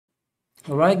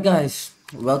Alright guys,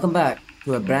 welcome back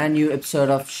to a brand new episode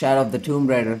of Shadow of the Tomb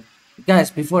Raider.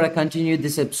 Guys, before I continue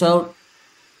this episode,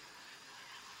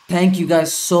 thank you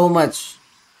guys so much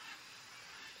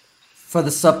for the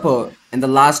support in the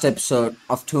last episode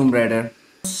of Tomb Raider.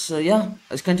 So yeah,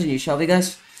 let's continue, shall we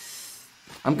guys?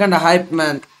 I'm kinda hyped,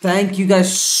 man. Thank you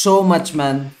guys so much,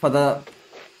 man, for the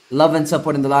love and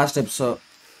support in the last episode.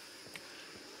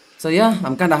 So yeah,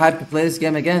 I'm kinda hyped to play this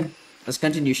game again. Let's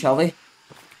continue, shall we?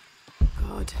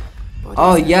 God.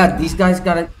 Oh yeah, these guys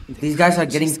are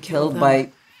getting killed by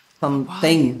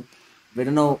something. We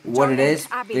don't know what it is.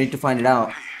 We need to find it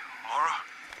out.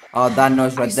 Oh, that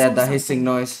noise right there, the hissing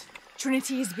noise.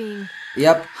 Trinity is being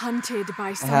Yep. hunted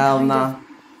by some Hell kind nah. of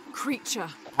creature.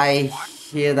 I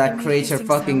hear that They make creature hissing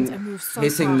sounds fucking and move so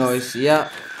hissing fast. noise. Yeah.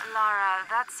 Lara,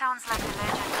 that sounds like the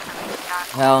legend of the Patriarch.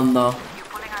 Hell no. You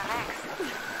pulling our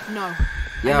legs? No.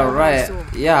 Yeah, I know what I right.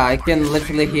 saw. Yeah, I can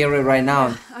literally hear it right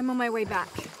now. I'm on my way back.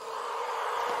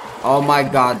 Oh my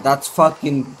god, that's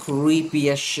fucking creepy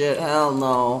as shit. Hell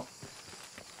no.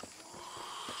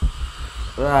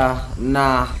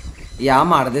 Nah. Yeah,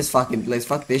 I'm out of this fucking place.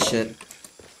 Fuck this shit.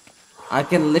 I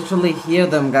can literally hear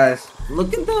them, guys.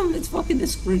 Look at them. It's fucking the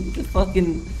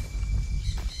fucking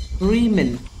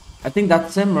screaming. I think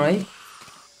that's him, right?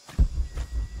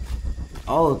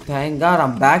 Oh, thank God,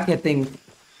 I'm back. I think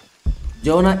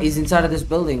Jonah is inside of this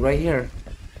building right here.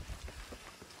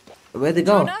 Where'd they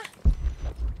go? Jonah?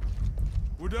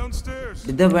 We're downstairs.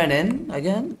 Did they went in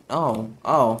again?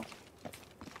 Oh.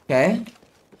 Okay.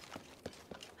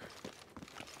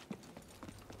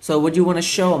 So what do you want to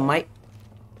show 'em, Mike?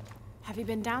 Have you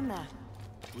been down there?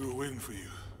 We were waiting for you.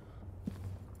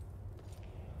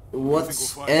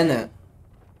 What's find in out. it?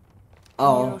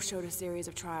 Oh. Nero showed a series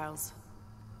of trials.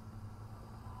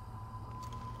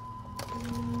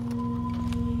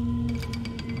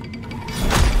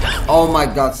 Oh my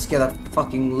god, scare that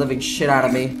fucking living shit out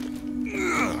of me.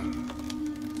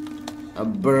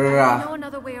 Bruh. No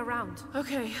another way around.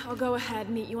 Okay, I'll go ahead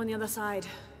and meet you on the other side.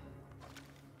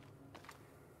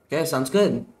 Okay, sounds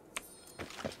good.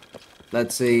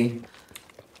 Let's see.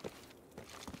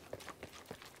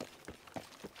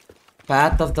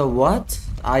 Path of the what?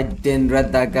 I didn't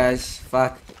read that, guys.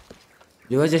 Fuck.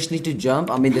 Do I just need to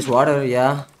jump? I'm in this water,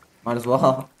 yeah. Might as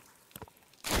well.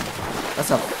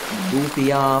 That's a goofy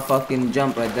fucking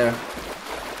jump right there.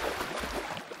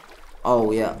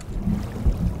 Oh yeah.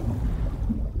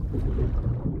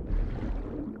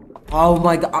 Oh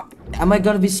my god. Am I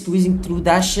gonna be squeezing through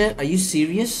that shit? Are you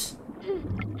serious?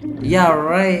 Yeah,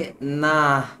 right.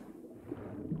 Nah.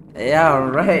 Yeah,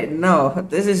 right. No.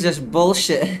 This is just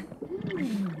bullshit.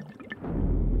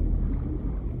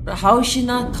 How is she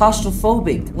not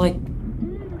claustrophobic? Like,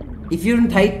 if you're in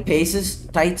tight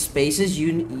spaces,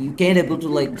 you can't able to,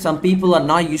 like, some people are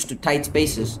not used to tight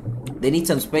spaces. They need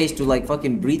some space to, like,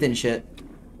 fucking breathe and shit.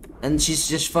 And she's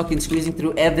just fucking squeezing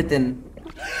through everything.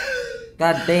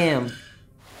 God damn.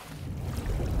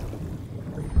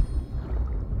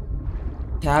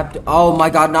 Tapped. Oh my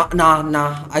god,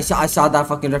 nah. I saw that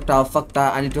fucking reptile. Fuck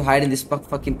that. I need to hide in these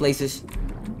fucking places.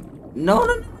 No.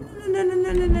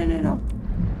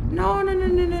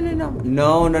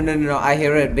 No. I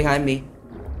hear it behind me.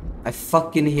 I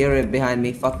fucking hear it behind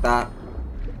me. Fuck that.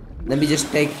 Let me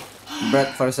just take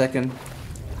breath for a second.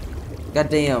 God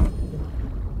damn.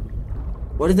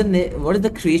 What is the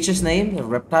creature's name? A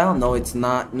reptile? No, it's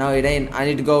not. No, it ain't. I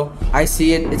need to go. I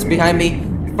see it. It's behind me.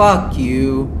 Fuck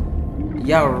you.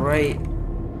 Yeah, right.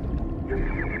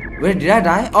 Where did I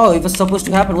die? Oh, it was supposed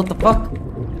to happen. What the fuck?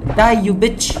 Die, you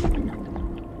bitch.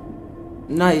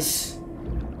 Nice.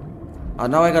 Oh,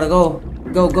 now I gotta go.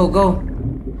 Go.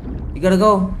 You gotta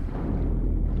go.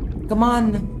 Come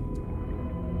on.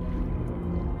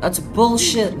 That's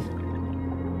bullshit.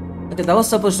 Okay, that was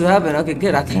supposed to happen. Okay,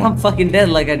 good. I think I'm fucking dead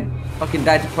like I fucking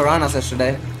died to piranhas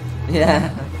yesterday.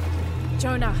 Yeah.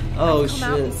 Jonah, Oh, I've come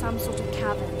out in shit. some sort of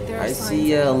cavern. There are I signs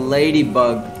see of- a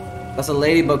ladybug. That's a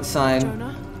ladybug sign.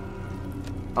 Jonah?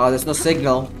 Oh, there's no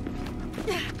signal.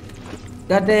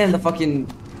 God damn, the fucking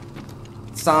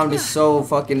sound is so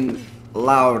fucking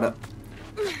loud.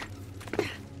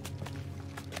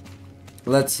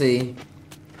 Let's see.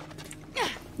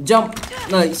 Jump!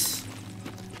 Nice.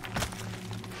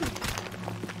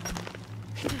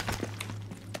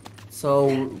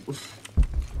 So,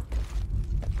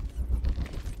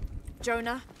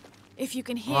 Jonah, if you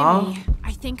can hear Huh? me,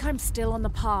 I think I'm still on the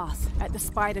path at the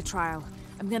spider trial.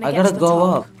 I'm gonna I get gotta to the go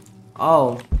top. up.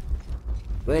 Oh.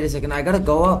 Wait a second, I gotta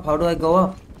go up. How do I go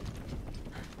up?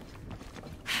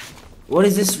 What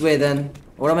is this way then?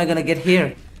 What am I gonna get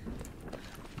here?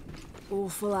 All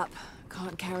full up.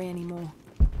 Can't carry anymore.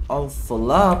 All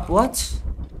full up? What?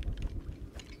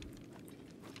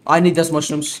 I need those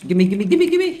mushrooms. Gimme, gimme, gimme,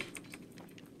 gimme.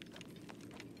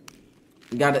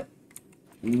 Got it.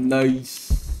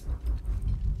 Nice.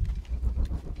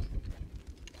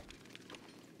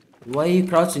 Why are you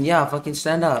crouching? Yeah, fucking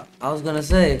stand up. I was gonna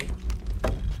say.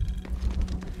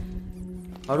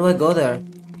 How do I go there?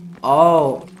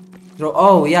 Oh. Throw.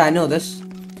 Oh, yeah, I know this.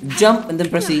 Jump and then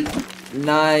proceed.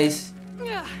 Nice.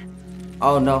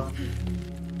 Oh, no.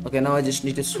 Okay, now I just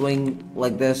need to swing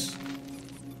like this.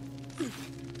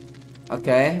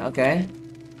 Okay, okay.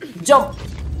 Jump!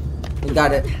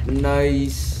 Got it.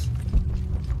 Nice.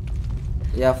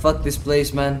 Yeah, fuck this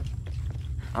place, man.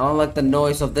 I don't like the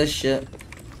noise of this shit.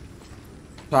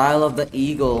 Trial of the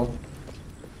Eagle.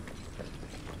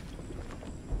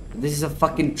 This is a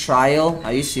fucking trial?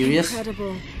 Are you serious?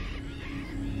 Incredible.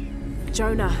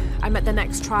 Jonah, I'm at the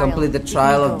next trial. Complete the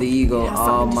trial of the Eagle. It has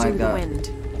Oh something to my do with the god.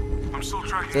 wind. I'm still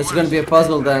tracking So it's west. gonna be a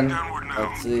puzzle then. Downward now.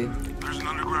 Let's see. There's an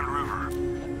underground river.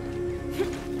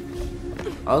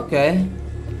 Okay.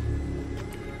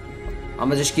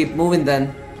 I'ma just keep moving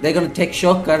then. They're gonna take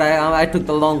shortcut. I took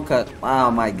the long cut. Oh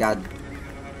my god.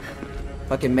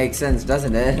 Fucking makes sense,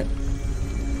 doesn't it?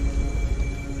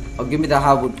 Oh, give me the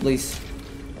hardwood, please.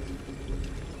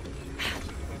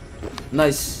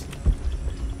 Nice.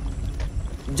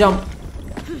 Jump.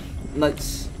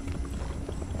 Nice.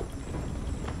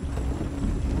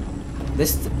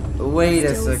 Wait a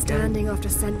Still second. standing after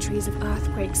centuries of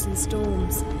earthquakes and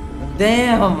storms.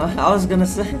 Damn, I was gonna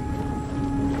say.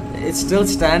 It's still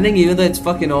standing even though it's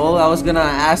fucking old. I was gonna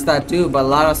ask that too, but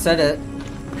Lara said it.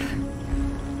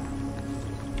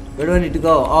 Where do I need to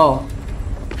go? Oh.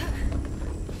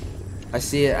 I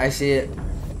see it, I see it.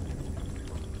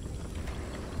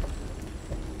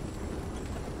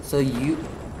 So you...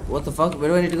 What the fuck? Where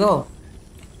do I need to go?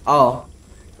 Oh.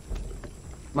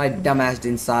 My dumbass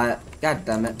didn't saw it. God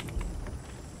damn it.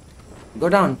 Go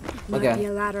down. Might be Okay.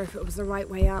 a ladder if it was the right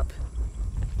way up.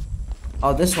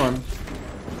 Oh, this one.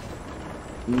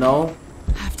 No.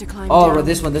 Have to climb Oh, down.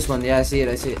 this one. Yeah, I see it,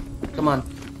 I see it. Come on.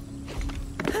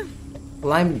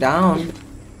 Climb down?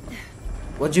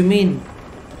 What do you mean?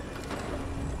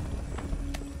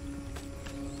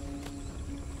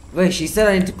 Wait, she said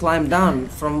I need to climb down.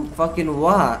 From fucking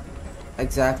what?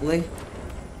 Exactly.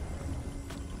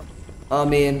 I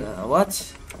mean,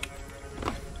 what?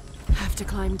 Have to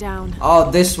climb down. Oh,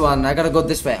 this one. I gotta go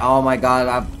this way. Oh my god,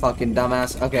 I'm fucking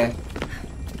dumbass. Okay.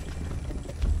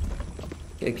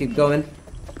 Okay, keep going.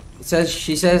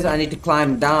 She says I need to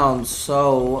climb down,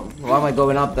 so why am I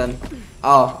going up then?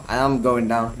 Oh, I am going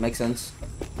down. Makes sense.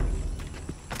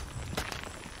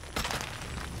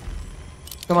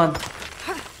 Come on.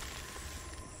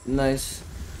 Nice.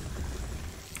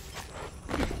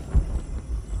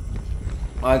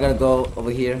 Oh, I gotta go over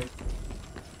here.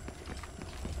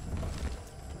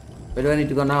 Where do I need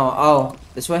to go now? Oh,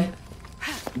 this way?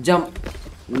 Jump.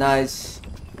 Nice.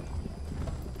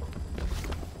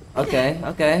 Okay,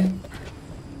 okay.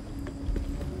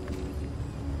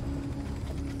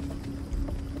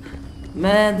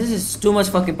 Man, this is too much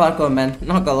fucking parkour, man.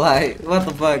 Not gonna lie. What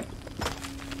the fuck?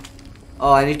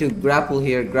 Oh, I need to grapple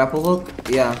here. Grapple hook?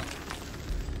 Yeah.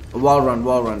 Wall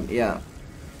run, yeah.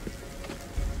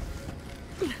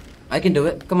 I can do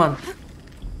it. Come on.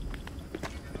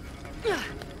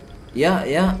 Yeah,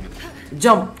 yeah.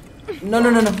 Jump. No, no,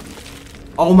 no, no.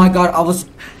 Oh my god,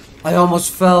 I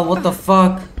almost fell. What the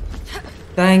fuck?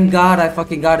 Thank god I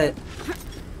fucking got it.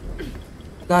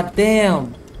 God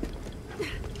damn.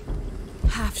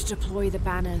 Have to deploy the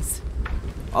banners.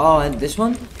 Oh, and this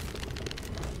one?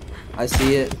 I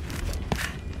see it.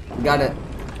 Got it.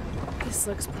 This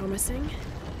looks promising.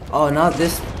 Oh, not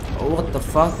this. Oh, what the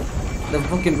fuck? The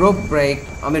fucking rope break.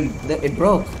 I mean, it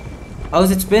broke. How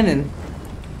is it spinning?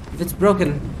 If it's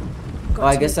broken. Oh,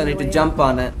 I guess I need to jump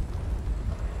on it.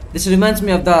 This reminds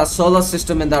me of the solar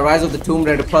system and the Rise of the Tomb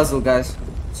Raider puzzle, guys.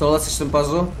 Solar system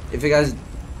puzzle. If you guys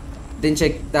didn't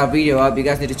check that video out, you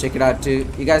guys need to check it out too.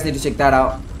 You guys need to check that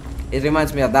out. It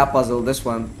reminds me of that puzzle, this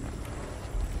one.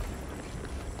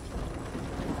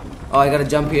 Oh, I gotta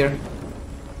jump here.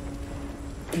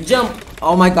 Jump!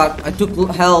 Oh my god, I took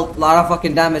hell, lot of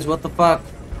fucking damage, what the fuck?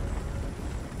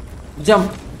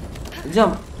 Jump!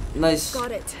 Jump! Nice.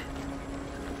 Got it.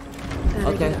 Then I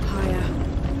Okay. get up higher.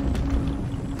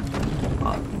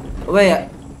 Wait,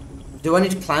 do I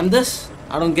need to climb this?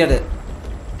 I don't get it.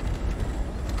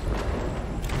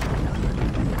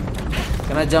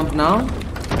 Can I jump now?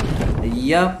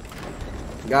 Yup.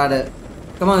 Got it.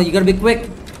 Come on, you gotta be quick.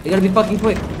 You gotta be fucking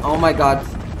quick. Oh my god.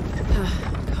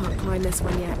 Can't climb this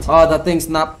one yet. Oh, that thing's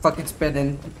not fucking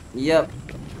spinning. Yep.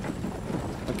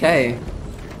 Okay.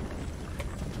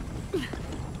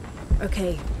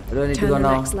 Okay. Where do I need to Turn go the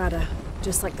now? next ladder.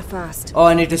 just like the first. Oh,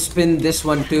 I need to spin this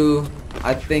one too.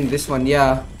 I think this one,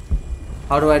 yeah.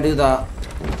 How do I do that?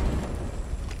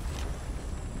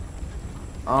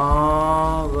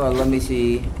 Well, let me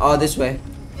see. Oh, this way.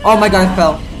 Oh my god, I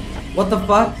fell. What the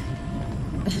fuck?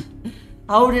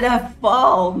 How did I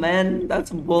fall, man? That's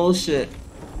bullshit.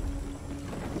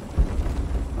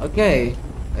 Okay,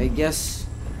 I guess.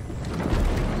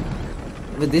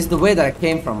 But this is the way that I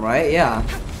came from, right? Yeah.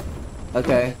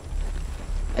 Okay.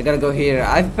 I gotta go here.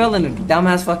 I fell in a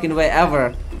dumbass fucking way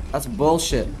ever. That's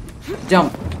bullshit.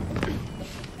 Jump.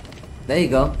 There you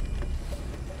go.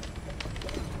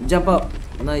 Jump up.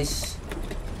 Nice.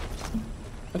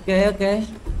 Okay, okay.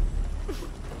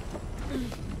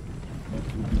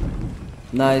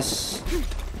 Nice.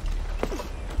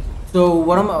 So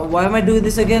why am I doing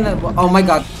this again? Oh my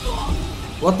god.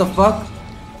 What the fuck?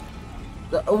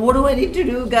 What do I need to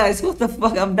do, guys? What the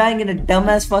fuck? I'm dying in a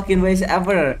dumbass fucking ways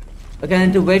ever. Okay, I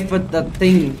need to wait for the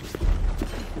thing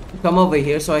to come over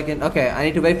here so I can. Okay, I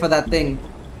need to wait for that thing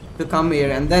to come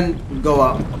here and then go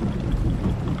up.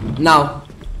 Now.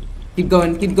 Keep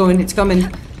going, it's coming.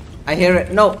 I hear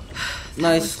it. No.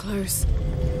 Nice. Close.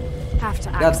 Have to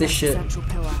Got access this the shit. central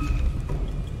pillar.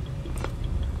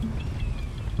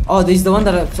 Oh, this is the one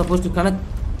that I'm supposed to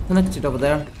connect it over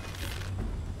there.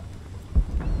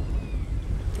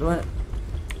 What?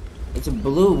 It's a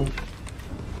blue.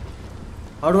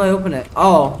 How do I open it?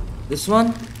 Oh, this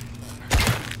one?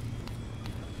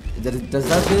 Does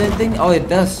that do anything? Oh, it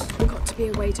does. Got to be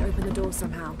a way to open the door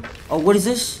somehow. Oh, what is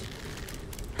this?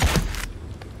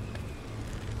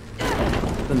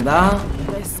 Open that.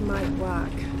 This might work.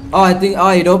 Oh, I think. Oh,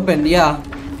 it opened. Yeah.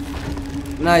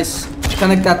 Nice.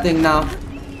 Connect that thing now.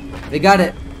 We got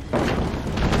it.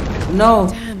 No.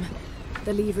 Damn.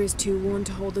 The lever is too worn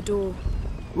to hold the door.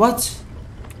 What?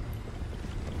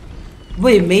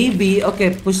 Wait, maybe.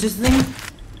 Okay, push this thing.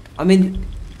 I mean,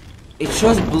 it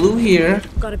shows blue here.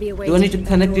 Gotta be a way. Do I need to keep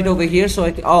that connect it door over here so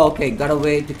I can? Oh, okay. Got a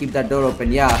way to keep that door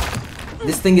open. Yeah.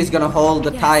 This thing is gonna hold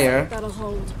the Yes, tire, that'll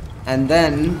hold. and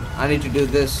then I need to do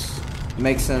this.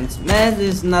 Makes sense. Man,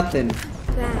 this is nothing.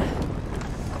 There.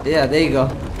 Yeah, there you go.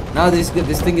 Now this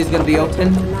thing is gonna be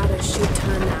open. The ladder should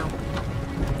turn now.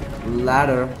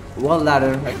 Ladder. What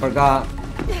ladder? I forgot.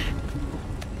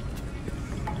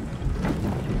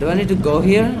 Do I need to go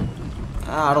here?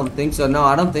 I don't think so. No,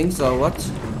 I don't think so. What?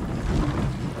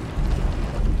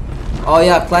 Oh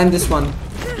yeah, climb this one.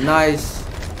 Nice.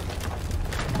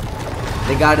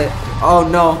 They got it. Oh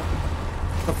no.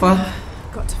 The fuck?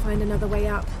 Got to find another way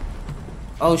up.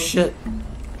 Oh shit.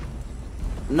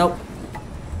 Nope.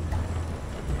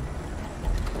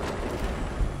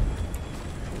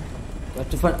 Got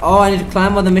to find. Oh, I need to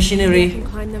climb on the machinery. You can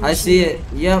climb the I see it.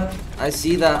 Yep, I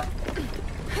see that.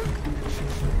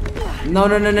 No,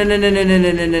 no, no, no, no, no, no, no,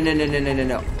 no, no, no, no, no, no, no,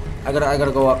 no. I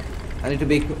gotta go up. I need to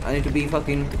be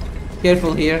fucking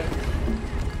careful here.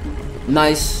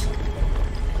 Nice.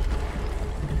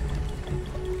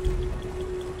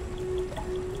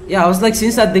 Yeah, I was like,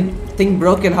 since that thing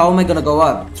broken, how am I gonna go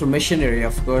up? Through machinery,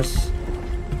 of course.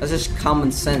 That's just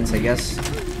common sense, I guess.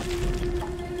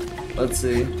 Let's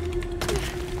see.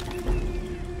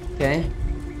 Okay.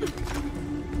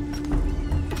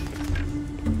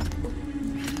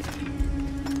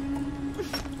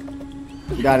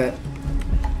 Got it.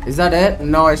 Is that it?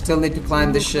 No, I still need to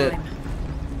climb this shit.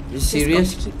 You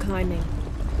serious? Just got to keep climbing.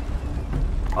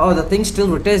 Oh, the thing still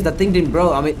rotates. The thing didn't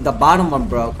broke. I mean, the bottom one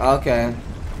broke. Okay.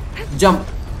 Jump.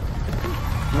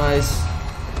 Nice.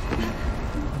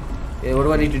 Okay, what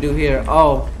do I need to do here?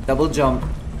 Oh, double jump.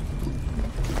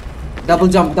 Double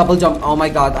jump, double jump. Oh my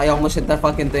god, I almost hit that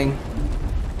fucking thing.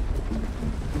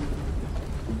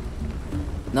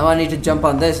 Now I need to jump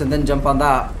on this and then jump on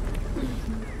that.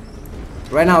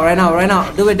 Right now, right now, right now.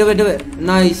 Do it, do it, do it.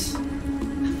 Nice.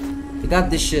 We got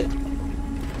this shit.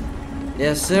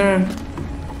 Yes, sir.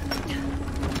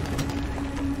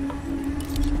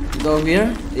 Go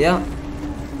here. Yeah.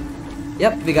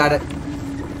 Yep, we got it.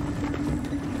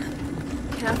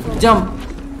 Careful. Jump.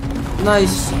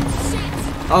 Nice.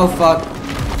 Oh fuck.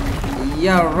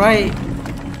 Yeah, right.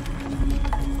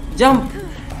 Jump.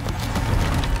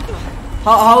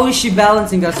 How is she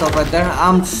balancing herself right there?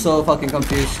 I'm so fucking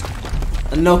confused.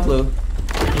 No clue.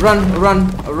 Run,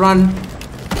 run, run,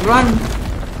 run.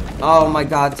 Oh my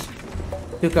god.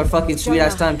 Took her fucking sweet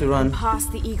ass time to run.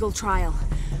 Past the Eagle trial.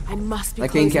 I must be I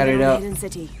can't closing carry it down the out. Hidden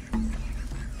City.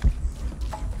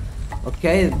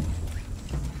 Okay.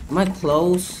 Am I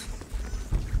close?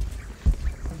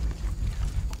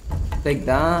 Take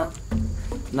that.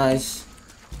 Nice.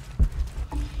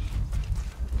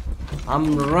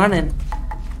 I'm running.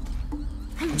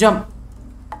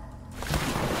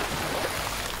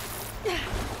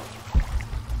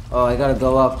 Oh, I gotta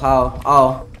go up. How?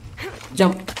 Oh.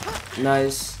 Jump.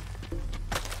 Nice.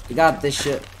 You got this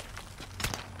shit.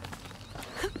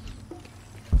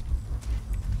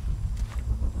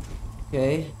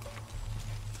 Okay.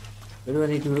 Where do I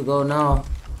need to go now?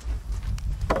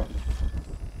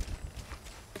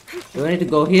 Do I need to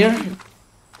go here?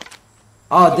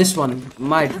 Oh, this one.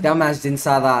 My dumbass didn't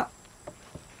saw that.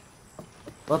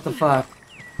 What the fuck?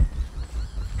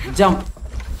 Jump.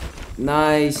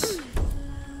 Nice.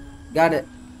 Got it.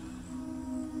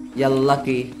 You're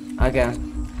lucky. Okay.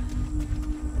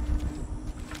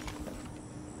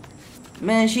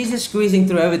 Man, she's just squeezing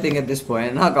through everything at this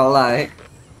point. Not gonna lie.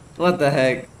 What the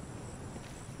heck?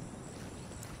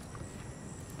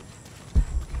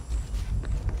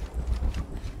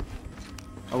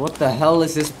 Oh, what the hell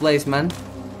is this place, man?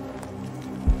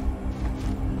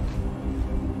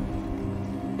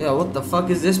 Yeah, what the fuck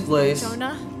is this place?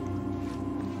 Jonah?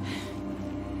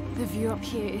 The view up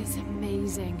here is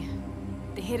amazing.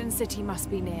 The hidden city must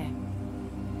be near.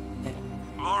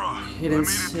 Laura, Hidden I made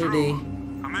it city. through.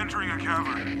 I'm entering a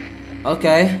cavern.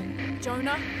 Okay.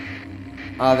 Jonah?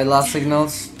 We lost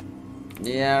signals.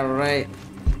 Yeah, right.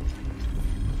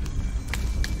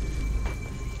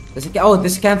 Oh,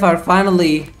 this campfire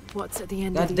finally. What's at the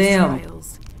end God of these damn.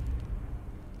 trials?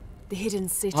 The hidden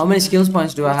city. How many skills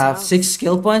points do I What have? else? 6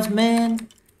 skill points, man.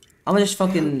 I'm just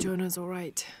fucking Jonah's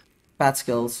alright. fat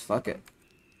skills. Fuck it.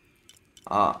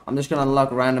 I'm just gonna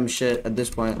unlock random shit at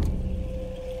this point.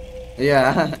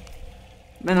 Yeah.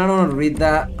 Man, I don't want to read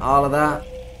that. All of that.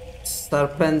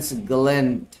 Serpent's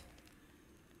Glint.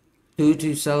 2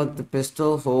 to select the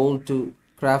pistol. Hold to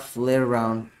craft flare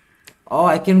round. Oh,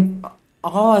 I can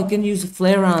use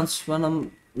flare rounds when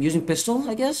I'm using pistol,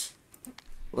 I guess.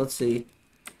 Let's see.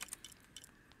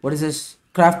 What is this?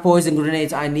 Craft poison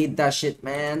grenades. I need that shit,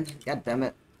 man. God damn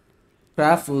it.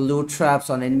 Craft loot traps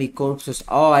on enemy corpses.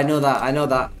 Oh, I know that. I know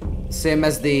that. Same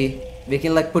as the. We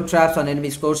can like put traps on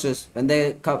enemies' corpses. When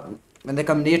they come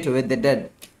near to it, they're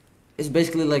dead. It's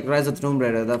basically like Rise of the Tomb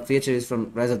Raider. That feature is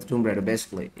from Rise of the Tomb Raider,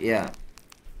 basically. Yeah.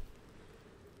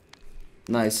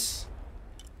 Nice.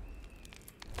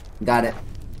 Got it.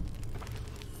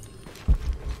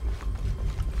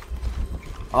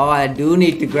 Oh, I do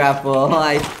need to grapple.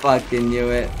 I fucking knew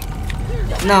it.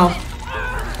 No.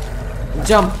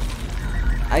 Jump.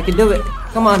 I can do it.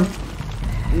 Come on.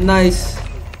 Nice.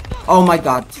 Oh my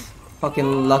god.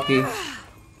 Fucking lucky.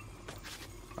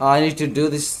 Oh, I need to do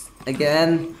this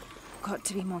again. Got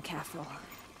to be more careful.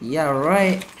 Yeah,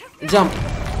 right. Jump.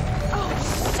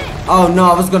 Oh no,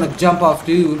 I was gonna jump off,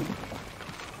 dude.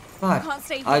 Fuck. Can't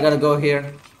stay I gotta go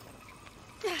here.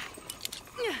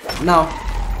 No.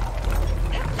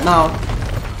 No.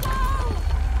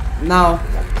 No.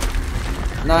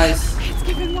 Nice. It's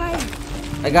giving way.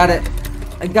 I got it.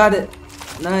 I got it.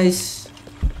 Nice.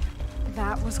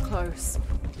 That was close.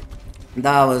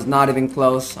 That was not even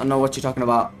close. I know what you're talking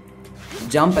about.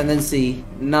 Jump and then see.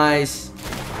 Nice.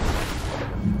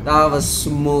 That was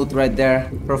smooth right there.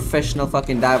 Professional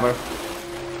fucking diver.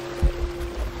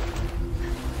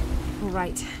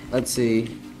 Right. Let's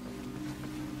see.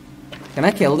 Can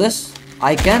I kill this?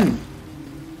 I can.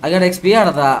 I got XP out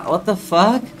of that. What the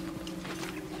fuck?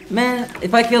 Man,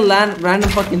 if I kill random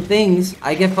fucking things,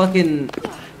 I get fucking...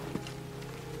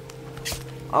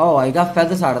 Oh, I got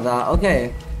feathers out of that.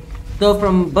 Okay. So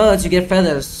from birds, you get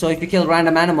feathers. So if you kill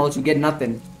random animals, you get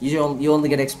nothing. You only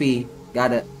get XP.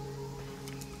 Got it.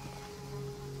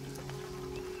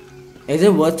 Is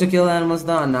it worth to kill animals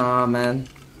though? Nah, man.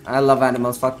 I love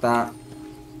animals. Fuck that.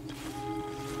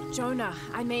 Jonah,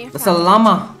 I may have That's a found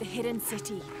llama. the hidden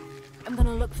city. I'm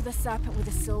gonna look for the serpent with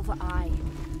a silver eye.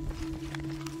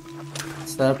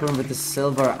 Serpent with the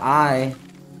silver eye.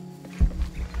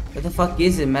 What the fuck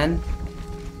is it, man?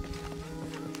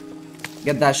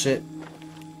 Get that shit.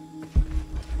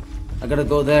 I gotta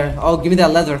go there. Oh, give me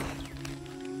that leather.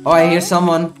 Oh, I hear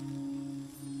someone.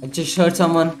 I just heard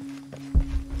someone.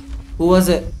 Who was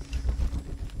it?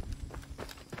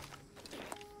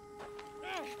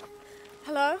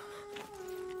 Hello?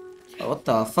 Oh, what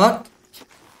the fuck?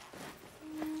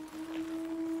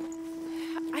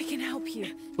 I can help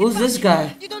you. Who's this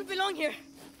guy? You don't belong here.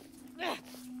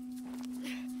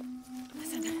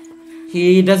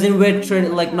 He doesn't wear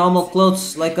like normal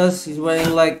clothes like us. He's wearing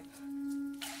like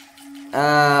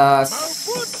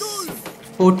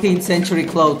 14th century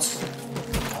clothes.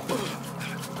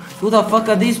 Who the fuck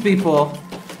are these people?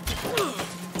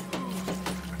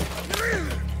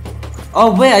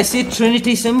 Oh wait, I see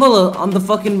Trinity symbol on the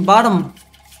fucking bottom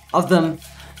of them.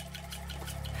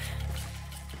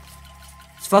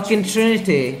 It's fucking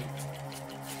Trinity.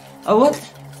 Oh what?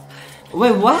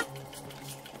 Wait, what?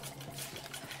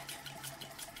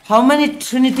 How many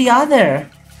Trinity are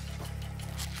there?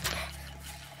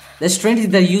 There's Trinity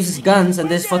that uses guns,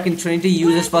 and there's fucking Trinity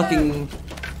uses fucking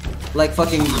like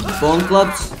fucking bone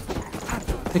clubs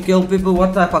to kill people.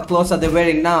 What type of clothes are they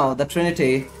wearing now? The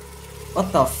Trinity.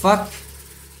 What the fuck?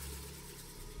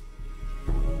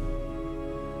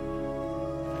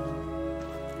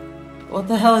 What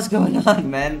the hell is going on,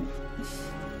 man?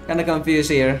 Kinda confused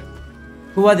here.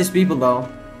 Who are these people though?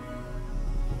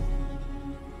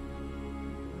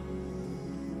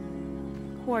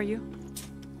 Who are you?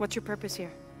 What's your purpose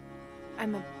here?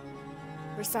 I'm a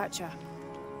researcher.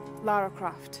 Lara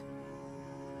Croft.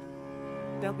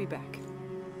 They'll be back.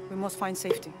 We must find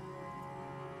safety.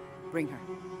 Bring her.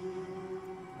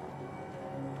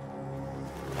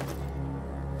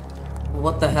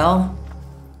 What the hell?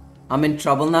 I'm in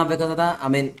trouble now because of that? I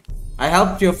mean, I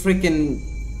helped your freaking...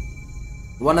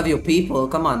 one of your people.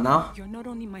 Come on now. You're not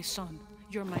only my son,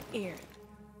 you're my heir.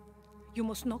 You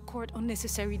must not court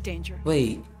unnecessary danger.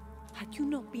 Wait. Had you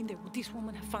not been there, would this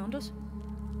woman have found us?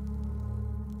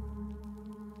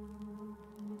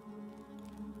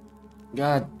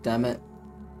 God damn it.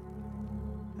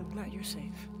 I'm glad you're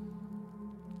safe.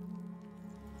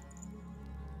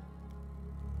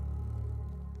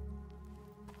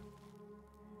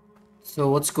 So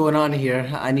what's going on here?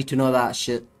 I need to know that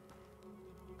shit.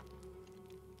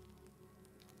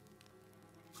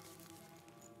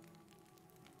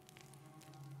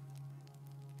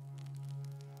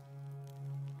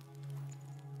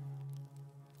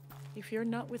 If you're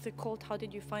not with the cult, how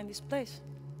did you find this place?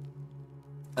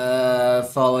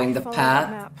 Following the Followed path.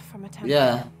 map from a temple.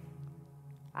 Yeah.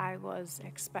 I was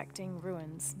expecting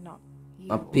ruins, not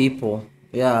you. Of people.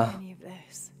 Yeah. Any of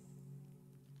this.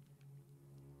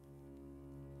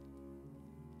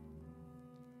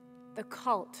 The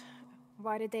cult.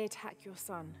 Why did they attack your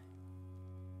son?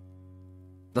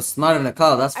 That's not in a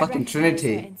cult, that's I fucking recognize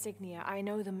their Trinity. insignia. I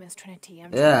know them as Trinity.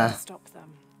 I'm Yeah. trying to stop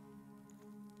them.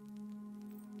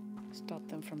 Stop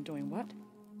them from doing what?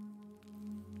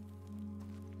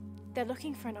 They're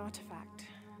looking for an artifact.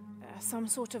 Some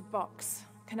sort of box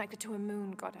connected to a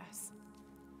moon goddess.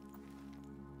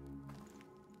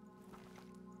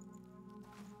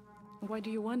 Why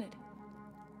do you want it?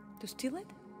 To steal it?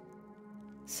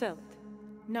 Sell it?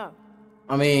 No.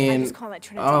 I I mean... just can't let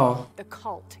Trinity, oh. the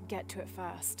cult, get to it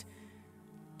first.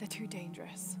 They're too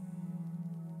dangerous.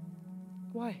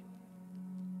 Why?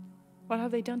 What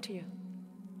have they done to you?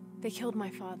 They killed my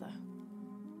father.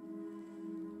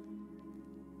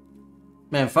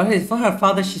 Man, for her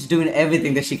father, she's doing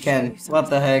everything that she can.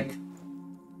 What the heck?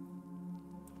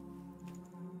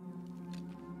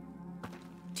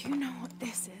 Do you know what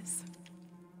this is?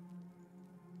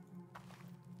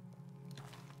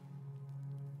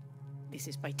 This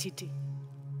is by Titi.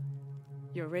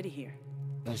 You're already here.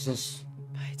 There's this...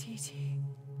 Paititi,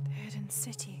 the hidden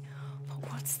city.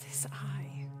 But what's this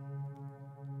eye?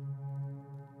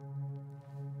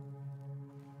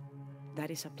 That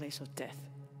is a place of death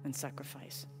and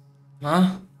sacrifice.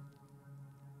 Huh?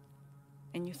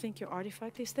 And you think your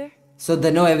artifact is there? So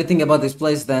they know everything about this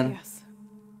place then? Yes.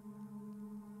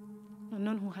 No,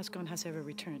 none who has gone has ever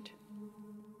returned.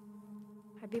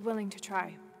 I'd be willing to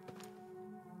try.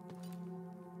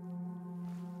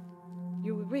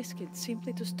 You would risk it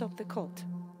simply to stop the cult.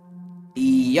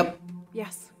 Yep.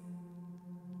 Yes.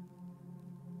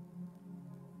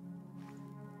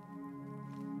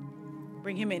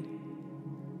 Bring him in.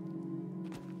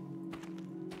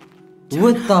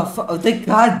 What the fuck? They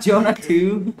got Jonah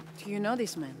too? Do you know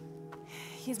this man?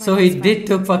 He's my So he best did friend.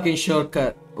 took fucking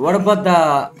shortcut. What about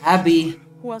the Abby?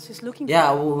 Who else is looking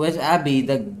Yeah, for where's Abby?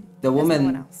 The no one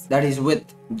woman else. that is with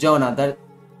Jonah. That you?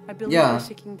 I believe yeah. we're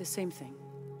seeking the same thing.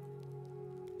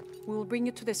 We will bring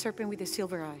you to the serpent with the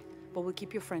silver eye, but we'll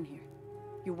keep your friend here.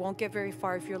 You won't get very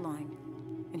far if you're lying,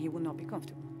 and he will not be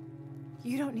comfortable.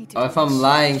 You don't need to. Oh, do if I'm this.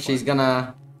 lying, she's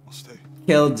gonna I'll stay.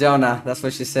 kill Jonah. That's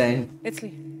what she's saying.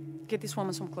 Etzli, get this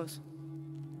woman some clothes.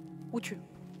 Uchu,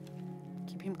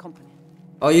 keep him company.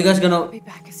 Oh, you guys I'll gonna... be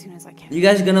back as soon as I can. You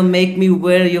guys gonna make me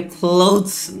wear your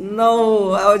clothes?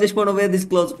 No, I just wanna wear these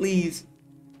clothes, please.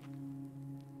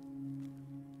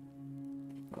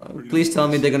 Please tell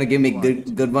me they're gonna give me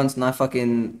good ones, not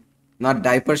fucking... Not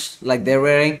diapers like they're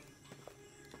wearing.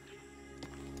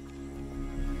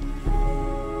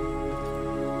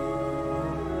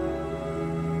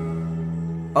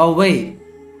 Oh, wait.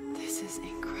 This is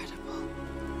incredible.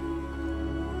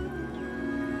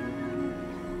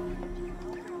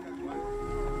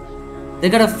 They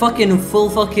got a fucking full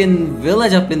fucking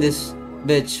village up in this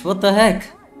bitch. What the heck?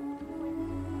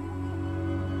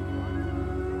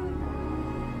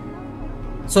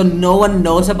 So no one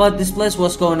knows about this place?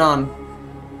 What's going on?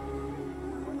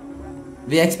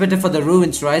 We expected for the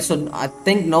ruins, right? So I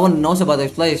think no one knows about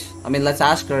this place. I mean, let's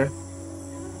ask her.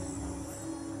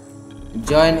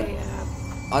 Join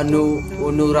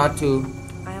Unuratu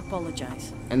I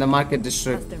apologize. in the market As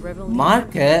district. the rebel leader,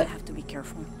 Market? I have to be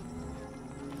careful.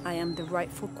 I am the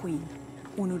rightful queen,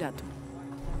 Unuratu.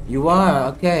 You are?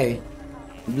 Okay.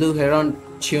 Blue heron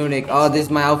tunic. Oh, this is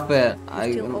my outfit.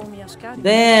 You still owe me a scout.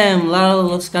 Damn, Lara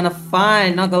looks kind of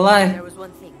fine, not gonna lie. There was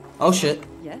one thing. Oh shit.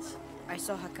 Yes? I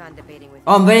saw Hakan debating with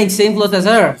Oh, I'm wearing same clothes as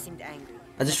her. He seemed angry.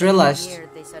 I just After a realized. year,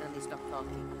 they suddenly stopped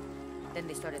talking. Then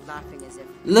they started laughing as if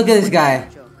Look at this guy.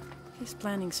 joke. He's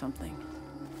planning something.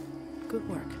 Good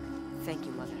work. Thank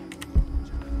you, mother.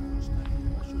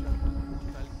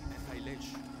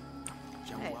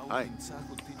 Hi.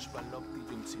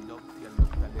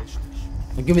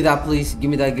 Give me that, please. Give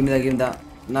me that, give me that, give me that.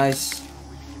 Nice.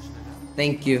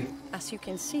 Thank you. As you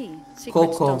can see, secrets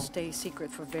Coco. don't stay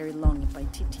secret for very long in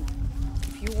Paititi.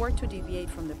 If you were to deviate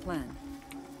from the plan,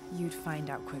 You'd find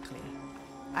out quickly.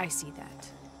 I see that.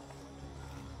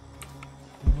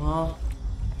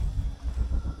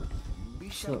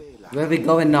 So, where we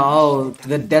going now? Oh, to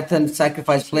the death and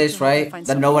sacrifice place, right?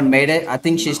 That no one made it. I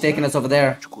think she's taking us over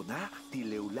there.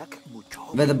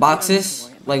 Where the box is,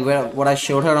 like where what I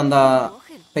showed her on the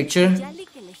picture.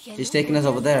 She's taking us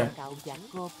over there.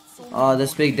 Oh, they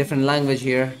speak different language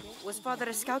here. Was father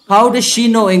a scout? How does she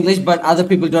know English but other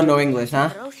people don't know English, huh?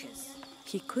 Ferocious.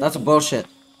 he could That's be, bullshit.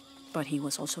 but he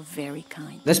was also very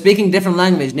kind. They're speaking different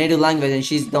language, native language, and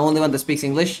she's the only one that speaks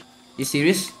English? You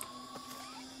serious?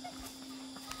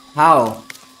 How?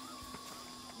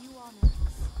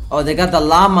 Oh, they got the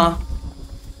llama.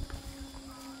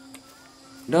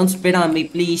 Don't spit on me,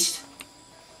 please.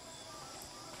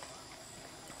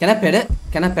 Can I pet it?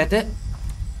 Can I pet it?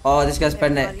 Oh, this guy's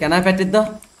petting it. Can I pet it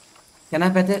though? Can I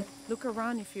pet it? Look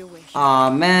around if you wish. Aw,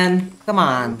 man. Come We'll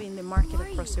on. be in the market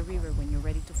across the river when you're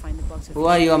ready to find the box of Who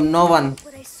are you? I'm no one.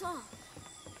 What I saw.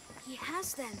 He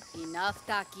has them. Enough,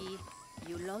 Taki.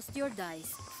 You lost your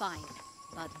dice, fine.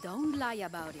 But don't lie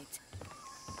about it.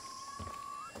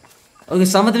 Okay,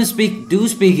 some of them do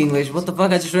speak English. What the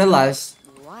fuck? I just realized.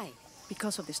 Why?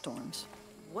 because of the storms.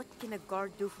 What can a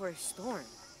guard do for a storm?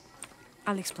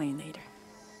 I'll explain later.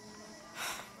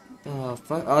 Oh,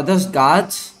 fuck. Oh, those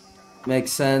gods?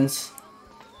 Makes sense.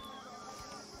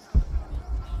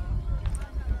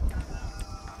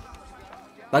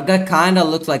 That guy kinda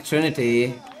looks like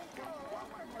Trinity.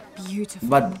 Beautiful.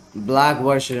 But black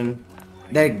version.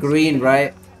 They're green,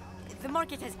 right? The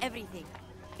market has everything.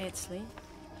 Etzli,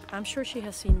 I'm sure she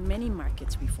has seen many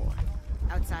markets before.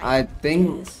 Outside. I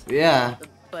think, yeah.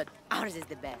 But ours is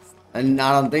the best. And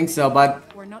I don't think so,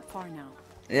 but We're not far now.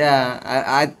 yeah,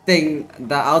 I think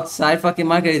the outside fucking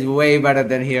market is way better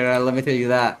than here, let me tell you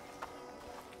that.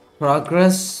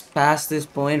 Progress past this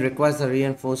point requires a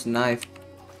reinforced knife.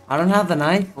 I don't have the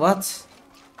knife, what?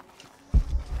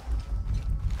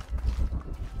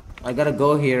 I gotta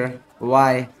go here.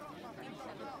 Why?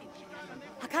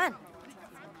 Hakan!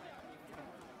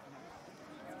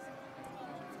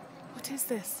 What is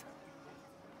this?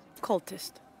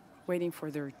 Cultist, waiting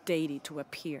for their deity to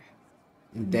appear.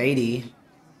 Deity?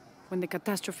 When the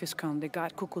catastrophes come, the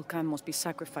god Kukulkan must be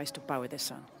sacrificed to power the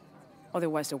sun.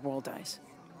 Otherwise, the world dies.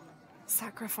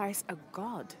 Sacrifice a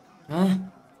god? Huh?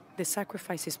 The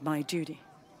sacrifice is my duty.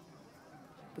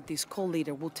 But this cult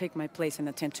leader will take my place and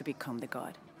attempt to become the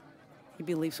god. He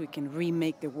believes we can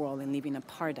remake the world and live in a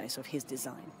paradise of his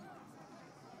design.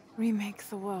 Remake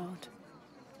the world.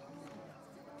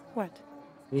 What?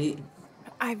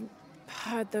 I've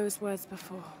heard those words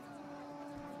before.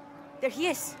 There he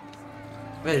is!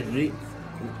 Wait,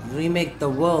 remake the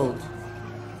world.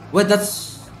 Wait,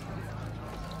 that's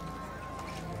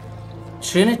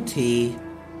Trinity.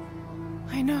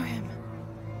 I know him.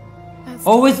 That's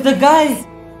Oh, it's the guy!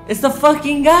 It's the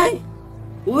fucking guy!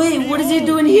 Wait, what is he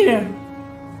doing here?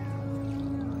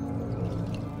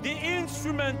 The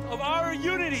instrument of our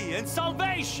unity and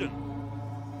salvation.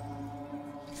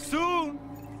 Soon,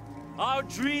 our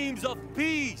dreams of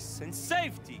peace and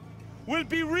safety will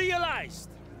be realized.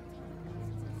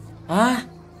 Huh?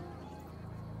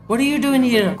 What are you doing I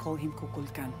here? call him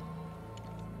Kukulkan.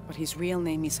 But his real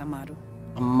name is Amaru.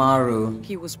 Amaru.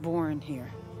 He was born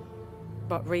here,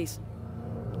 but raised.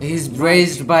 He's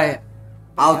raised by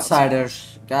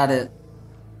outsiders. Got it.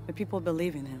 The people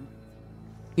believe in him.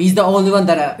 He's the only one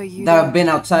that But you that have don't- been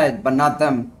outside, but not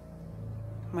them.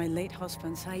 My late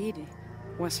husband, Saidi,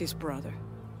 was his brother.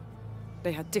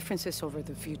 They had differences over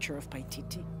the future of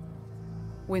Paititi.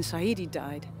 When Saidi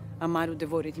died, Amaru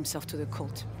devoted himself to the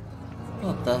cult.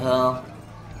 What the hell?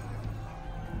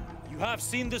 You have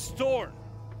seen the storm.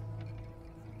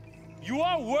 You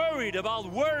are worried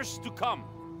about worse to come.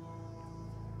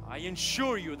 I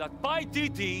assure you that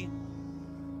Paititi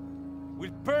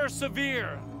will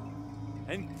persevere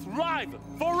and thrive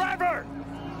forever!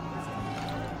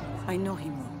 I know he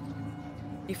will.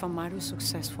 If Amaru is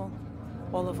successful,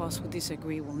 all of us who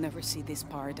disagree will never see this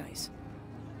paradise.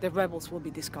 The rebels will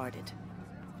be discarded.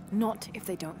 Not if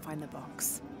they don't find the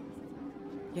box.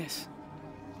 Yes.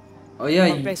 Oh yeah.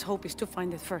 Our best hope is to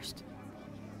find it first.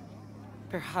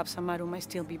 Perhaps Amaru might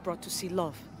still be brought to see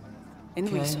love and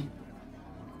reason.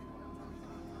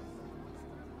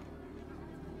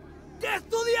 Death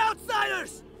to the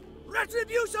outsiders!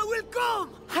 Retribution will come!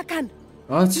 Hakan!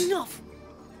 What? Enough!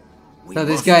 So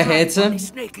this guy hates him? The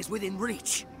snake is within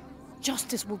reach.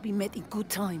 Justice will be met in good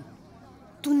time.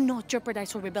 Do not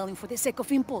jeopardize our rebellion for the sake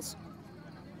of impulse.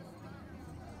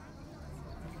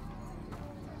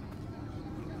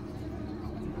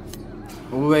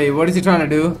 Wait, what is he trying to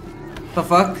do? The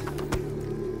fuck?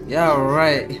 Yeah,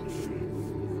 right.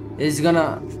 He's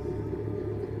gonna...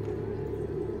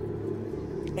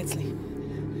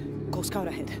 Etzli, go scout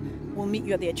ahead. We'll meet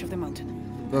you at the edge of the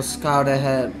mountain. Go scout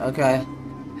ahead, okay.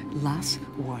 Last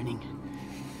warning.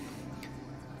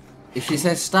 If she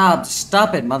says stop,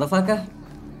 stop it, motherfucker.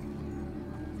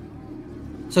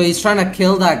 So he's trying to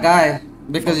kill that guy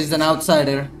because he's an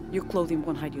outsider. Your clothing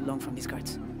won't hide you long from these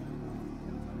guards.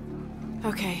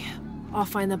 Okay, I'll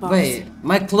find the box. Wait,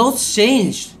 my clothes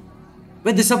changed.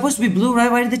 Wait, they're supposed to be blue,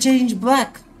 right? Why did they change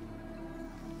black?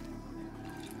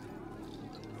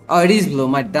 Oh, it is blue,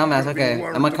 my dumbass. Okay,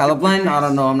 am I colorblind? I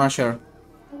don't know, I'm not sure.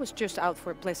 I was just out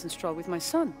for a pleasant stroll with my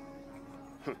son.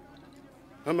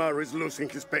 Amaru is losing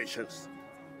his patience.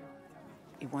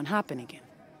 It won't happen again.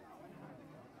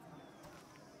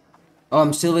 Oh,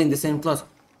 I'm still wearing the same clothes.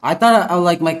 I thought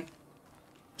like my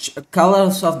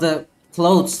colors of the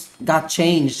clothes got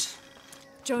changed.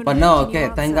 Jonah, but no, can you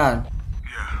okay, thank answer? God.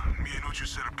 Yeah, me and Uchi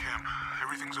set up camp.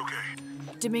 Everything's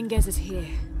okay. Dominguez is here.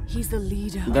 He's the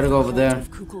leader Gotta go over there.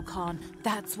 of Kukulkan.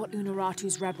 That's what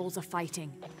Unuratu's rebels are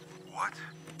fighting. What?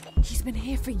 He's been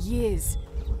here for years.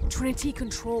 Trinity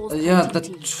controls Yeah, the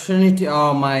Paititi. Trinity.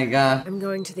 Oh my God. I'm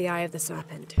going to the Eye of the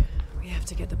Serpent. We have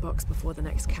to get the box before the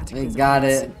next I cataclysm. got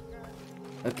hits. it.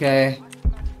 Okay.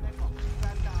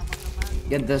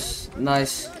 Get this.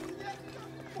 Nice.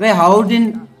 Wait, how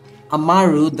didn't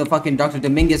Amaru, the fucking Dr.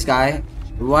 Dominguez guy,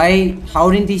 how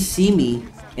didn't he see me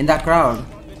in that crowd?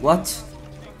 What?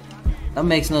 That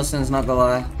makes no sense, not gonna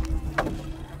lie.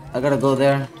 I gotta go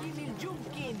there.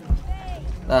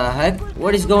 The heck?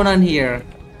 What is going on here?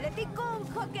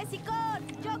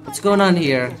 What's going on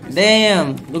here?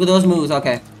 Damn! Look at those moves.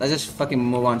 Okay, let's just fucking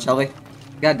move on, shall we?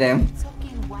 Goddamn.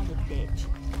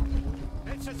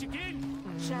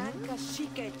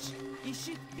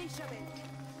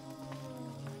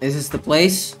 Is this the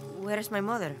place? Where's my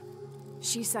mother?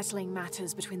 She's settling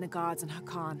matters between the guards and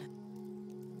Hakan.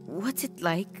 What's it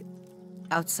like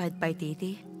outside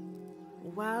Paititi?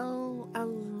 Well, a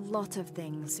lot of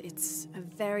things. It's a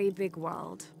very big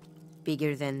world.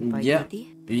 Bigger than Yeah.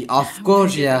 Paititi? Of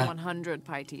course, yeah. 100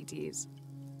 Paititis.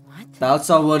 What? The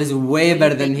outside world is way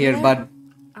better than here, but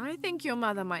I think your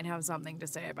mother might have something to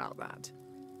say about that.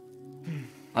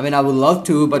 I mean, I would love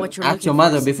to, but What you're ask looking your for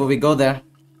mother is- before we go there.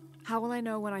 How will I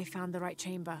know when I found the right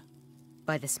chamber?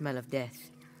 By the smell of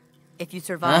death. If you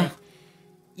survive,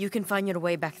 you can find your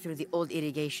way back through the old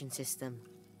irrigation system.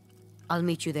 I'll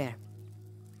meet you there.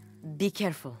 Be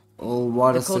careful. Oh,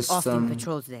 water The code often system.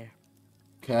 patrols there.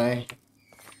 Okay.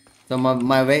 So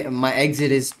my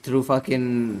exit is through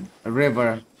fucking a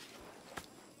river.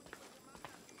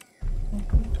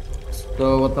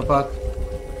 So what the fuck?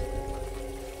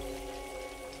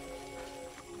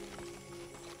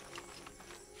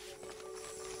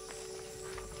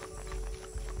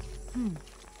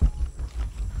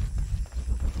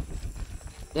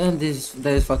 Damn, that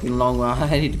is fucking long.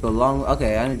 I need to go long.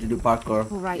 Okay, I need to do parkour.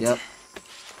 Right. Yep.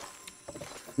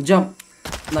 Jump.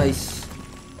 Nice.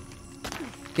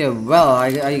 Okay, well,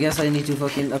 I guess I need to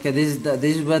fucking. Okay, this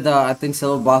is where the I think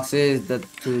silver box is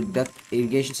to that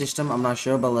irrigation system. I'm not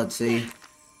sure, but let's see.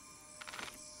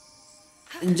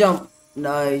 Jump.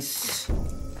 Nice.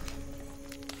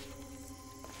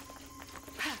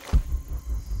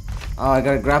 Oh, I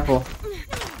got a grapple.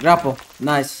 Grapple.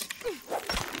 Nice.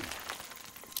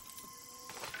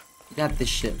 Got this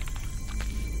shit.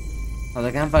 Oh,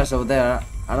 the campfire's over there.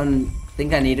 I don't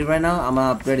think I need it right now. I'm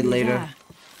gonna upgrade it later. Yeah.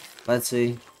 Let's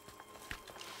see.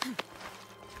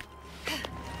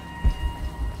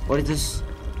 What is this?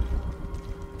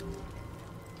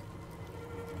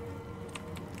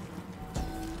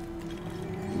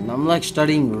 I'm like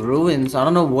studying ruins. I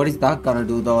don't know what is that gonna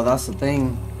do though. That's the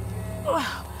thing.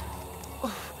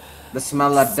 The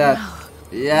smell of death.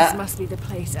 Yeah. This must be the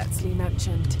place Etzli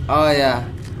mentioned. Oh yeah.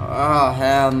 Oh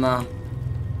hell no.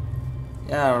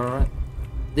 Yeah, right.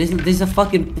 This is a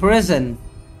fucking prison.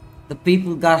 The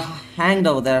people got hanged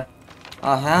over there.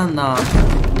 Oh hell no.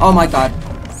 Oh my god.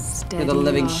 Get the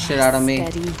living shit out of me.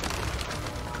 Steady.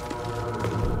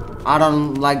 I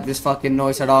don't like this fucking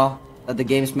noise at all that the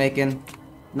game's making.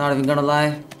 Not even gonna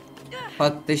lie.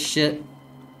 Fuck this shit.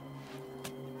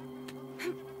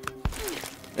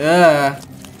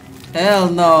 Hell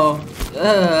no.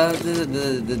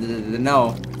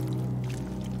 No.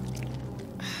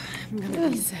 I'm gonna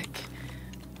be sick.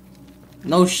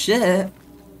 No shit.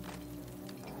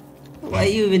 Why are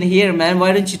you even here, man?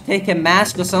 Why don't you take a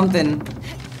mask or something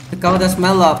to cover the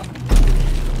smell up?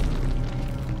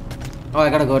 Oh, I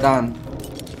gotta go down.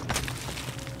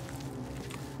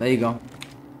 There you go.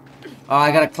 Oh,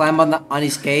 I gotta climb on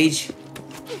his cage.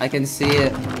 I can see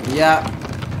it. Yeah.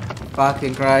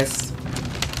 Fucking Christ.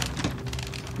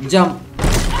 Jump.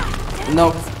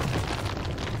 Nope.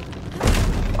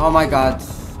 Oh my god.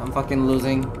 I'm fucking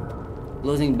losing.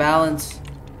 Losing balance.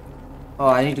 Oh,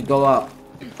 I need to go up.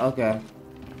 Okay.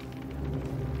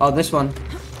 Oh, this one.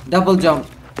 Double jump.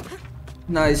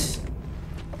 Nice.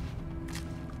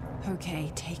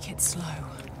 Okay, take it slow.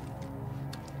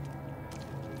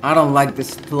 I don't like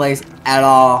this place at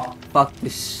all. Fuck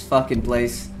this fucking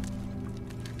place.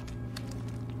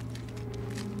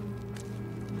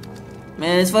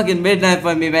 Man, it's fucking midnight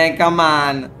for me, man. Come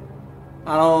on.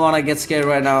 I don't want to get scared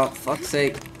right now. Fuck's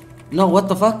sake. No, what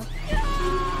the fuck?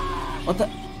 What the?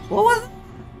 What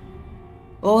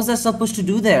was I supposed to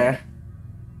do there?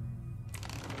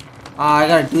 Ah, I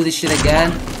gotta do this shit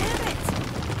again.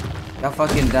 God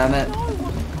fucking damn it.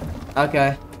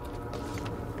 Okay.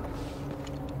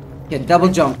 Okay, double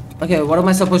jump. Okay, what am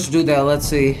I supposed to do there? Let's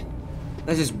see.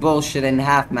 This is bullshit in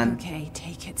half, man. Okay,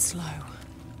 take it slow.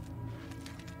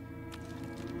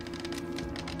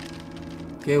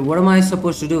 Okay, what am I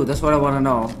supposed to do? That's what I want to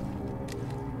know.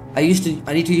 I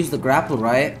need to use the grapple,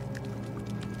 right?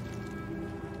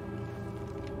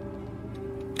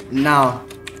 Now.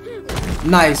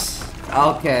 Nice.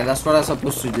 Okay, that's what I'm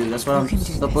supposed to do. That's what I'm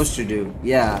supposed to do.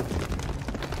 Yeah.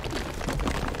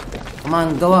 Come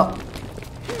on, go up.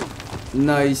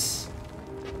 Nice.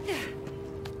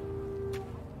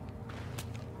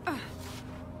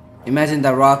 Imagine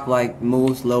the rock like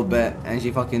moves a little bit and she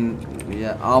fucking,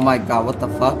 yeah. Oh my god, what the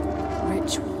fuck?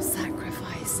 Ritual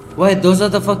sacrifice. Wait, those are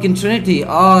the fucking Trinity.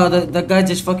 Oh, the guy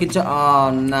just fucking oh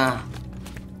nah.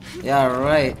 Yeah,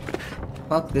 right.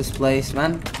 Fuck this place,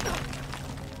 man.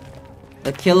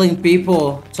 They're killing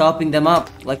people, chopping them up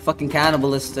like fucking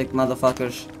cannibalistic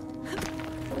motherfuckers.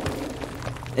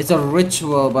 It's a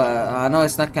ritual, but I know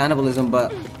it's not cannibalism,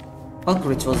 but fuck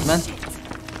rituals, man.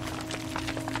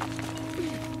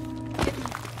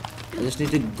 I just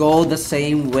need to go the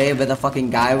same way where the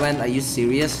fucking guy went. Are you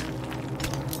serious?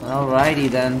 Alrighty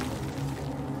then.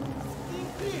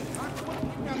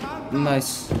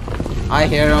 Nice. I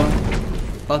hear him.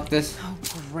 Fuck this. Oh,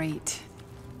 great.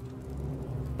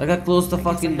 I gotta close the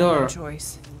fucking door.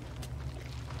 Choice.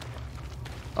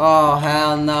 Oh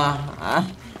hell nah.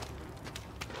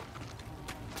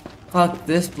 Fuck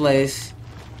this place.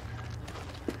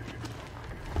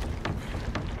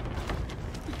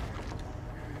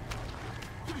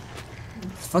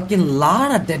 Fucking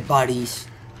lot of dead bodies.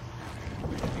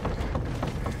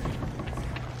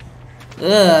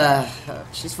 Ugh.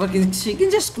 She can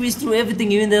just squeeze through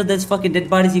everything, even though there's fucking dead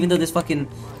bodies, even though there's fucking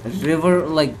river,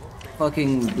 like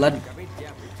fucking blood.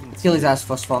 Kill his ass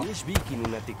first of all.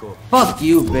 Fuck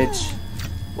you, bitch.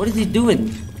 What is he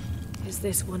doing? Is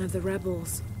this one of the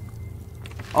rebels?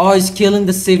 Oh, he's killing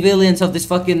the civilians of this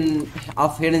fucking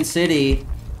Hidden City.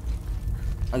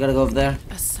 I gotta go over there.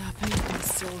 A serpent with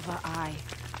silver eye.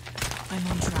 I'm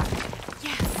on track.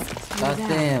 Yes. God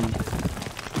damn.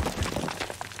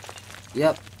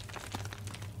 Yep.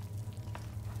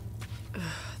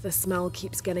 The smell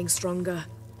keeps getting stronger.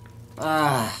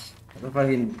 Ah, the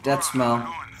fucking death smell.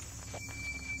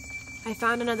 I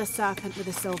found another serpent with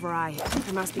a silver eye.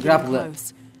 I must be Grapple getting it.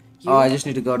 close. Oh, I just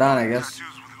need to go down, I guess.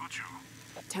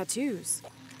 Tattoos?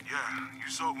 Yeah, you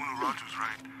saw Unuratu's,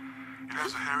 right? It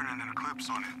has a heron and an eclipse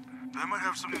on it. That might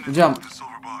have something to Jump. do with the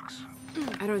silver box.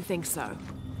 I don't think so.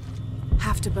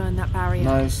 Have to burn that barrier.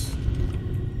 Nice.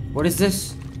 What is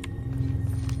this?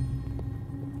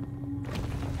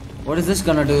 What is this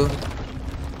gonna do?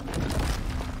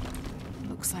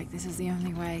 Looks like this is the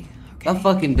only way. Okay. That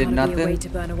fucking did Gotta be a way nothing. to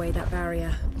burn away that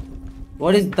barrier.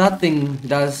 What is that thing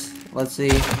does? Let's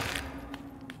see.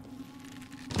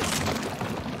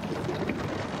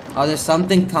 Oh, there's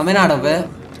something coming out of it.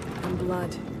 And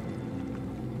blood.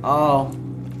 Oh.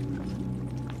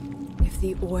 If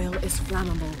the oil is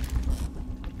flammable.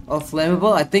 Oh,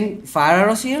 flammable? I think fire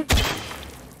arrows here?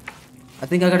 I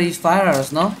think I gotta use fire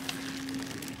arrows, no?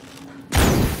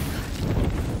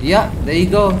 Yeah, there you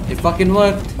go. It fucking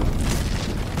worked.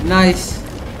 Nice.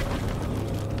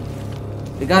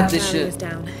 We got this shit.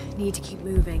 Down. Need to keep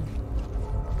moving.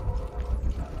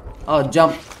 Oh,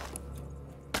 jump.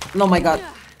 Oh my god.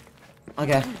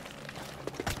 Okay.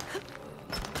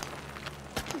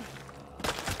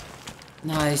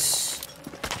 Nice.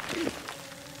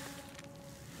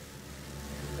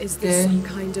 Is this some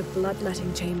kind of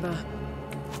bloodletting chamber?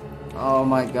 Oh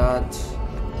my god.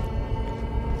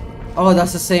 Oh,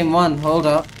 that's the same one. Hold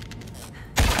up.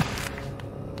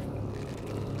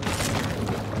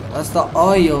 That's the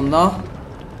oil, no?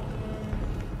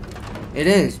 It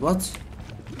is. What?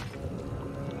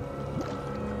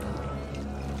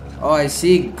 Oh, I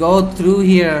see. Go through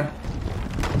here.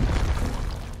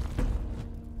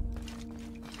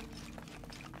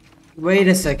 Wait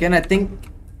a second. I think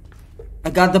I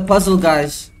got the puzzle,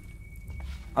 guys.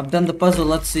 I've done the puzzle.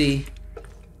 Let's see.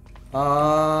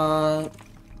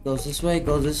 Goes this way.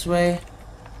 Goes this way.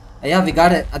 Yeah, we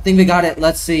got it. I think we got it.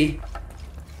 Let's see.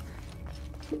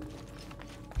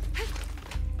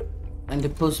 And to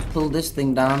pull this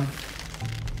thing down.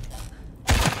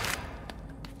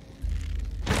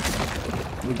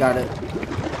 We got it.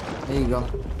 There you go.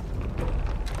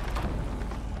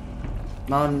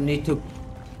 Now I need to...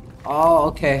 Oh,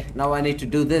 okay. Now I need to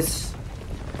do this.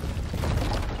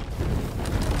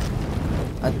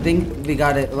 I think we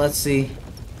got it. Let's see.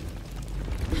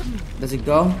 Does it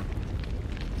go?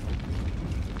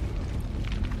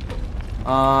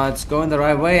 It's going the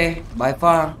right way. By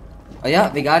far. Oh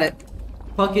yeah, we got it.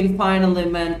 Fucking finally,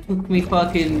 man. Took me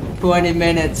fucking 20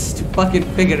 minutes to fucking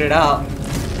figure it out.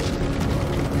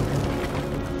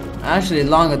 Actually,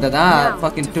 longer than that.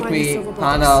 Fucking took me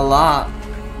kinda a lot.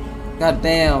 God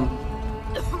damn.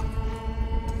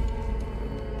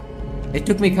 It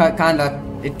took me kinda.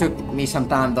 It took me some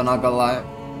time, though, not gonna lie.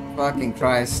 Fucking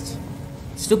Christ.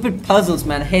 Stupid puzzles,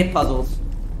 man. I hate puzzles.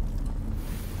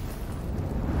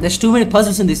 There's too many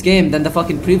puzzles in this game than the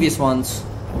fucking previous ones.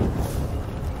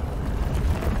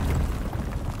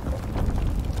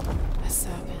 A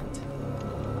serpent.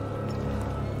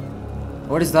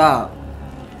 What is that?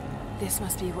 This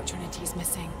must be what Trinity's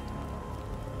missing.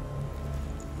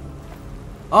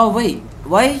 Oh wait,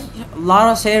 why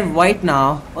Lara's hair white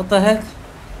now? What the heck?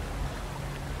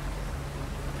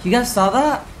 You guys saw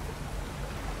that?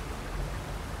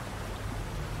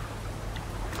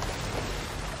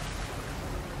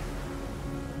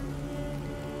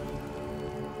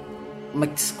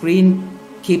 My screen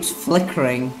keeps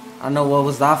flickering. I don't know what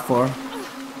was that for.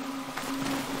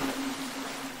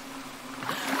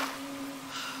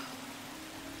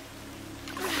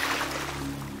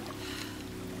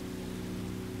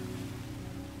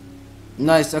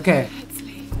 Nice, okay.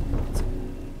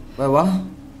 Wait, what?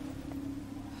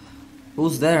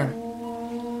 Who's there?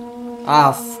 Ah,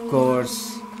 of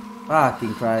course.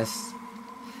 Fucking Christ.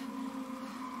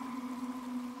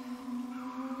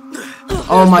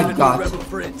 Oh my god.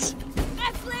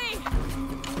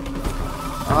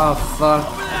 Oh fuck.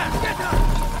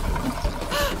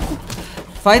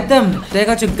 Fight them! Take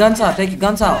out your guns out, take your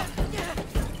guns out.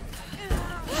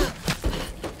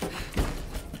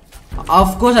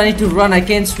 Of course I need to run, I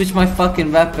can't switch my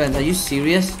fucking weapons. Are you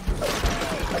serious?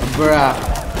 Bruh.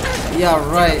 Yeah,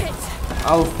 right.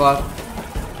 Oh fuck.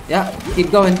 Yeah,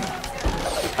 keep going.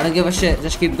 I don't give a shit,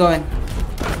 just keep going.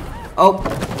 Oh.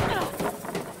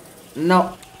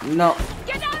 No, no.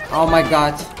 Oh my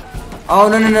god. Oh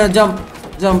no, no, no, jump.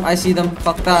 Jump, I see them.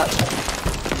 Fuck that.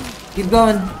 Keep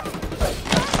going.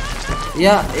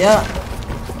 Yeah, yeah.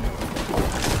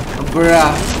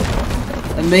 Bruh.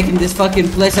 I'm making this fucking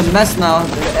place a mess now.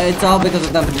 It's all because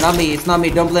of them, not me. It's not me.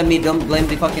 Don't blame me. Don't blame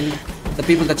the fucking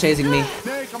people that are chasing me.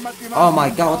 Oh my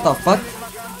god, what the fuck?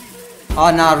 Oh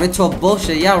nah, ritual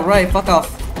bullshit. Yeah, right. Fuck off.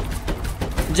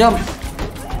 Jump.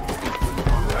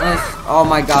 Nice. Oh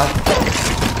my god.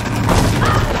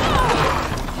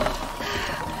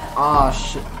 Oh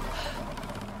shit.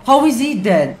 How is he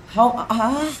dead?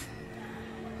 How?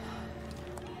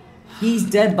 He's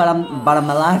dead, but I'm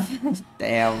alive.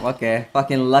 Damn. Okay.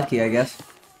 Fucking lucky, I guess.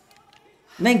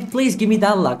 Man, please give me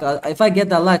that luck. If I get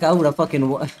that luck, I would have fucking.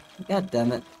 God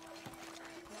damn it.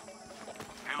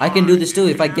 I can do this too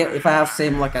if I have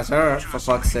same luck as her. For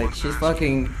fuck's sake, she's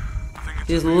fucking.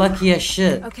 She's lucky as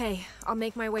shit. Okay, I'll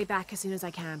make my way back as soon as I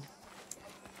can.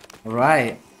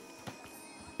 Right.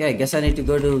 Okay, I guess I need to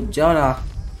go to Jonah.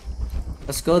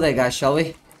 Let's go there, guys, shall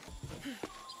we?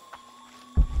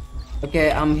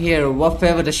 Okay, I'm here. What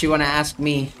favor does she want to ask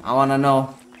me? I want to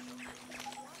know.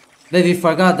 Wait, we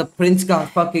forgot the prince got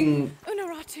fucking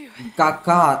Unuratu. got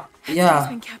caught. Yeah. He's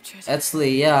been captured.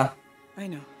 Etzli, yeah. I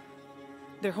know.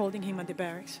 They're holding him at the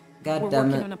barracks. God We're damn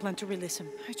working it. on a plan to release him.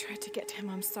 I tried to get to him,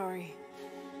 I'm sorry.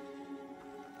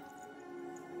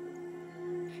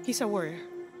 He's a warrior.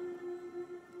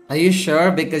 Are you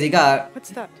sure? Because he got What's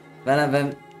that?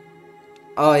 venom.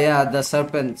 Oh yeah, the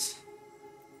serpents.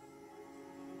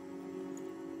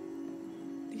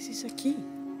 This is a key.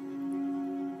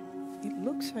 It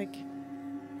looks like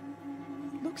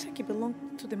it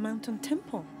belonged to the mountain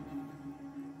temple.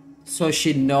 So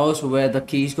she knows where the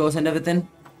keys goes and everything?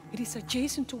 It is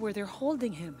adjacent to where they're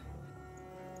holding him.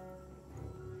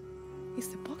 Is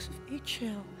the box of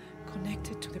eggshell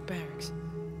connected to the barracks?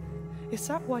 Is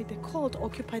that why the cult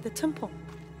occupied the temple?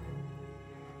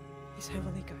 It's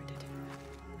heavily guarded.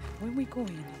 When we go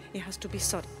in, it has to be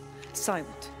sudden,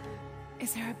 silent.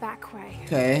 Is there a back way?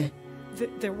 Okay.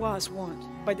 There was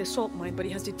one by the salt mine, but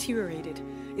it has deteriorated.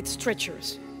 It's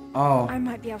treacherous. Oh. I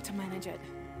might be able to manage it.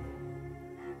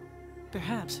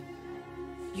 Perhaps.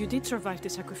 You did survive the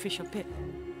sacrificial pit.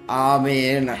 I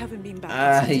mean, I haven't been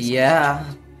back. yeah.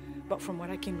 But from what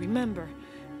I can remember,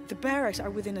 the barracks are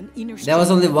within an inner. There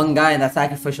was only one guy in that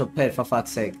sacrificial pit, for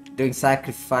fuck's sake, doing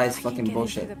sacrifice I fucking can get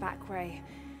bullshit. into the back way.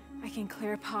 I can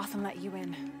clear a path and let you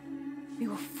in. We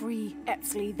will free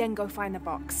Etzli, then go find the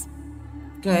box.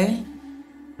 Okay.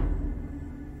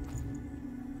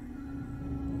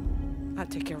 I'll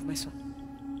take care of my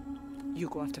son. You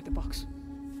go after the box.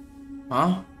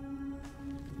 Huh?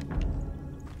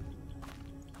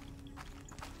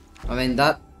 I mean,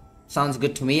 that sounds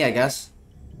good to me, I guess.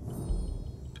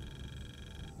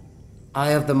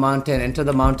 Eye of the mountain, enter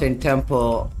the mountain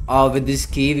temple. With this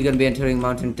key, we're gonna be entering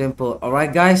mountain temple.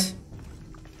 Alright, guys.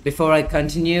 Before I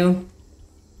continue,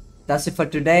 that's it for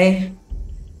today.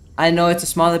 I know it's a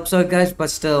small episode, guys, but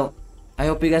still, I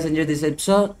hope you guys enjoyed this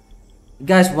episode.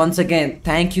 Guys, once again,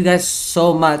 thank you guys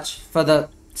so much for the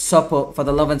support, for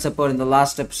the love and support in the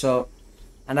last episode.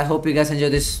 And I hope you guys enjoy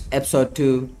this episode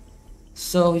too.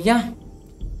 So, yeah.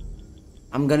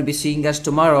 I'm gonna be seeing you guys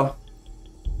tomorrow.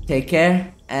 Take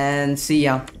care and see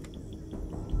ya.